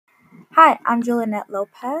Hi, I'm Julianette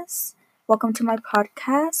Lopez. Welcome to my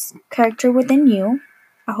podcast, Character Within You.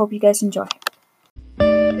 I hope you guys enjoy.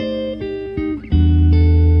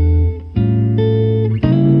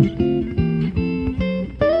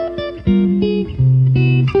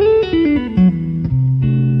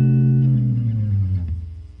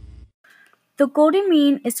 The golden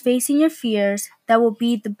mean is facing your fears that will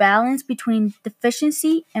be the balance between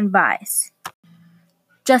deficiency and vice.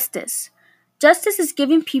 Justice. Justice is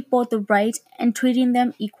giving people the right and treating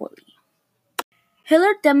them equally.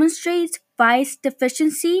 Hitler demonstrates vice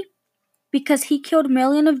deficiency because he killed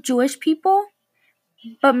millions of Jewish people,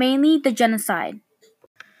 but mainly the genocide.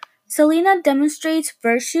 Selena demonstrates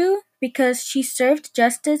virtue because she served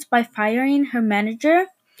justice by firing her manager,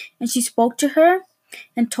 and she spoke to her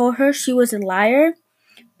and told her she was a liar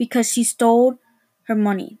because she stole her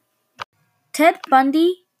money. Ted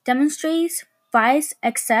Bundy demonstrates vice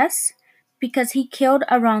excess because he killed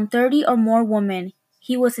around 30 or more women.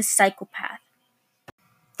 He was a psychopath.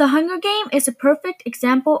 The Hunger Game is a perfect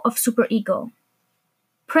example of superego.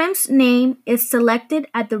 Prim's name is selected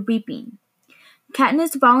at the reaping.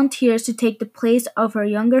 Katniss volunteers to take the place of her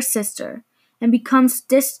younger sister and becomes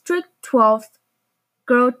District 12th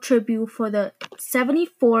Girl Tribute for the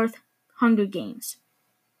 74th Hunger Games.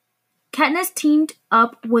 Katniss teamed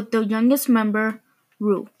up with the youngest member,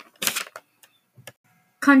 Rue.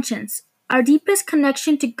 Conscience, our deepest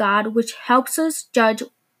connection to God, which helps us judge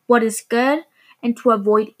what is good and to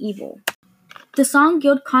avoid evil. The song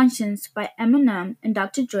Guilt Conscience by Eminem and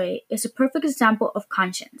Dr. Dre is a perfect example of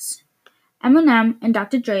conscience. Eminem and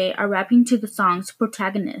Dr. Dre are rapping to the song's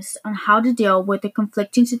protagonists on how to deal with the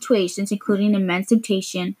conflicting situations, including immense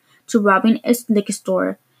temptation to robbing a liquor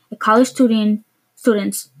store, a college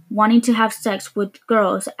students wanting to have sex with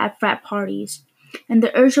girls at frat parties, and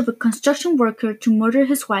the urge of a construction worker to murder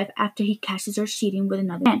his wife after he catches her cheating with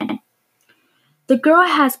another man. The girl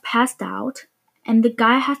has passed out, and the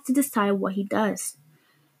guy has to decide what he does.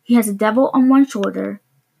 He has a devil on one shoulder,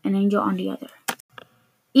 an angel on the other.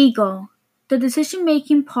 Ego, the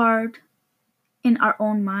decision-making part in our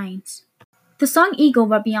own minds. The song Ego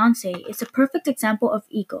by Beyonce is a perfect example of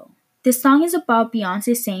ego. This song is about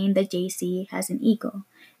Beyonce saying that Jay-Z has an ego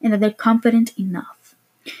and that they're confident enough.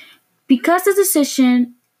 Because the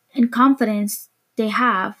decision and confidence they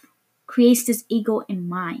have creates this ego in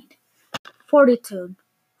mind. Fortitude.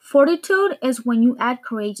 Fortitude is when you act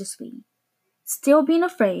courageously, still being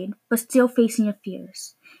afraid, but still facing your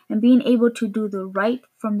fears, and being able to do the right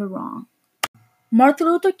from the wrong. Martin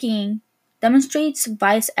Luther King demonstrates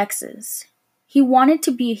vice excess. He wanted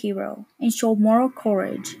to be a hero and show moral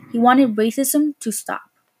courage. He wanted racism to stop.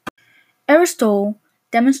 Aristotle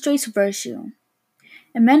demonstrates virtue.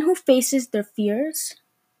 A man who faces their fears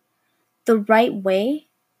the right way,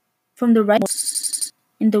 from the right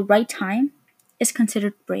in the right time, is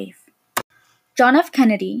considered brave. John F.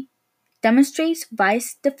 Kennedy demonstrates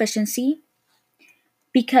vice deficiency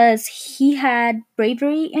because he had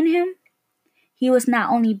bravery in him. He was not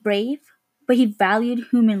only brave, but he valued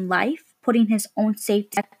human life, putting his own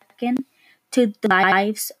safety second to the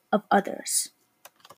lives of others.